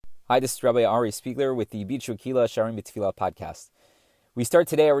Hi, this is Rabbi Ari Spiegler with the Beit Shul Kehillah Sharim B'Tefillah podcast. We start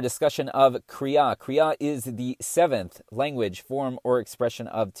today our discussion of Kriya. Kriya is the seventh language, form, or expression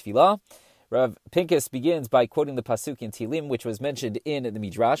of Tefillah. Rav Pinkus begins by quoting the pasuk in Tehillim, which was mentioned in the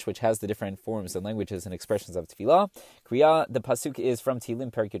Midrash, which has the different forms and languages and expressions of Tefillah. Kriya, the pasuk is from Tehillim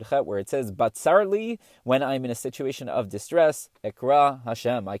Perek Yud Chet, where it says, Batzar li, when I'm in a situation of distress, Ekra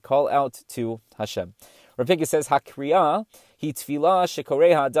Hashem, I call out to Hashem. Rav Pinkus says, HaKriya, hi tefillah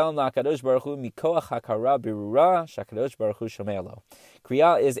shekorei ha'adam la'akadosh baruch hu mikoach hakara birura shakadosh baruch hu shomei lo.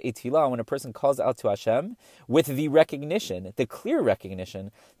 Kriya is a tefillah when a person calls out to Hashem with the recognition, the clear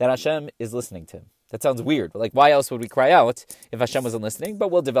recognition that Hashem is listening to him. That sounds weird, but like, why else would we cry out if Hashem wasn't listening? But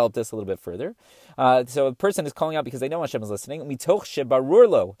we'll develop this a little bit further. So a person is calling out because they know Hashem is listening. Mitoch shebarur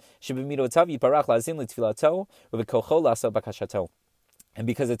lo shebemidotav yiparach la'azim l'tfilato u'v'kocho la'aseh bakashato. And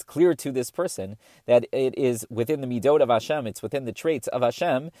because it's clear to this person that it is within the midot of Hashem, it's within the traits of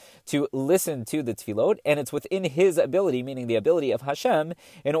Hashem to listen to the tefillot, and it's within his ability, meaning the ability of Hashem,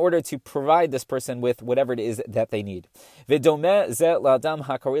 in order to provide this person with whatever it is that they need. It's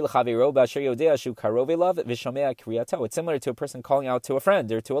similar to a person calling out to a friend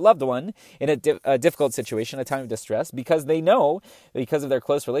or to a loved one in a difficult situation, a time of distress, because they know, because of their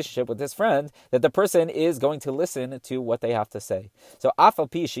close relationship with this friend, that the person is going to listen to what they have to say. So and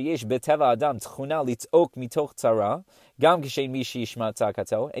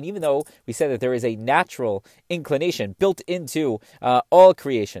even though we said that there is a natural inclination built into all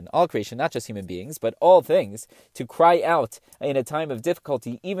creation, not just human beings, but all things, to cry out in a time of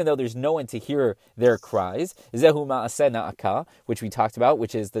difficulty, even though there's no one to hear their cries, Zehu ma'aseh na'aka, which we talked about,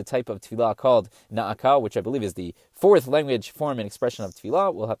 which is the type of tefillah called na'aka, which I believe is the fourth language, form, and expression of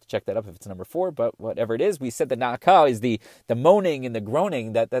tefillah. We'll have to check that up if it's number 4, but whatever it is, we said that na'aka is the moaning and the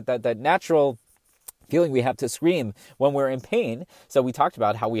groaning, that natural feeling we have to scream when we're in pain. So we talked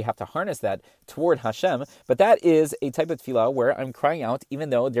about how we have to harness that toward Hashem, but that is a type of tefillah where I'm crying out even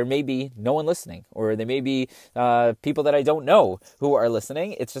though there may be no one listening, or there may be people that I don't know who are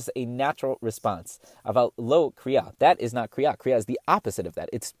listening. It's just a natural response. About lo kriya, that is not kriya. Kriya is the opposite of that.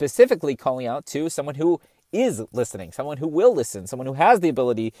 It's specifically calling out to someone who is listening, someone who will listen, someone who has the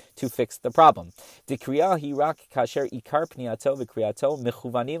ability to fix the problem. This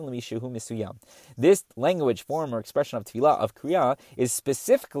language, form, or expression of tefillah, of kriya, is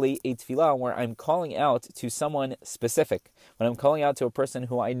specifically a tefillah where I'm calling out to someone specific, when I'm calling out to a person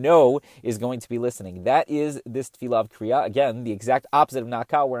who I know is going to be listening. That is this tefillah of kriya. Again, the exact opposite of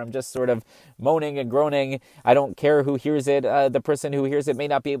na'aka, where I'm just sort of moaning and groaning. I don't care who hears it. The person who hears it may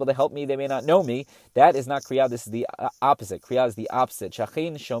not be able to help me. They may not know me. That is not kriya. This is the opposite. Kriya is the opposite.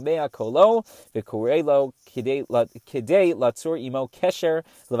 Shachin shomea kolo v'kurelo kidei latzur imo kesher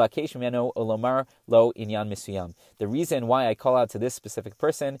levakesh mimeno olomar lo inyan misuyam. The reason why I call out to this specific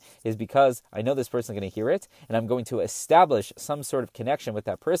person is because I know this person is going to hear it, and I'm going to establish some sort of connection with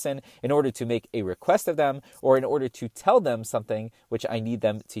that person in order to make a request of them, or in order to tell them something which I need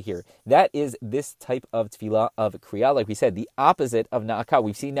them to hear. That is this type of tefillah of kriya. Like we said, the opposite of na'aka.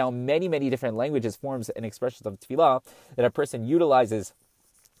 We've seen now many different languages, forms, and expressions of tefillah that a person utilizes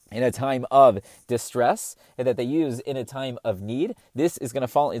in a time of distress, and that they use in a time of need. This is going to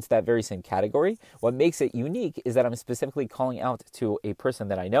fall into that very same category. What makes it unique is that I'm specifically calling out to a person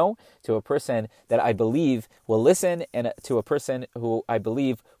that I know, to a person that I believe will listen, and to a person who I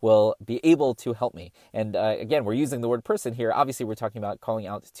believe will be able to help me. And again, we're using the word person here. Obviously, we're talking about calling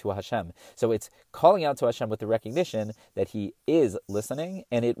out to Hashem. So it's calling out to Hashem with the recognition that He is listening,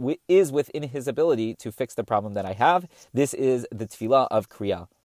 and it is within His ability to fix the problem that I have. This is the tefillah of kriya.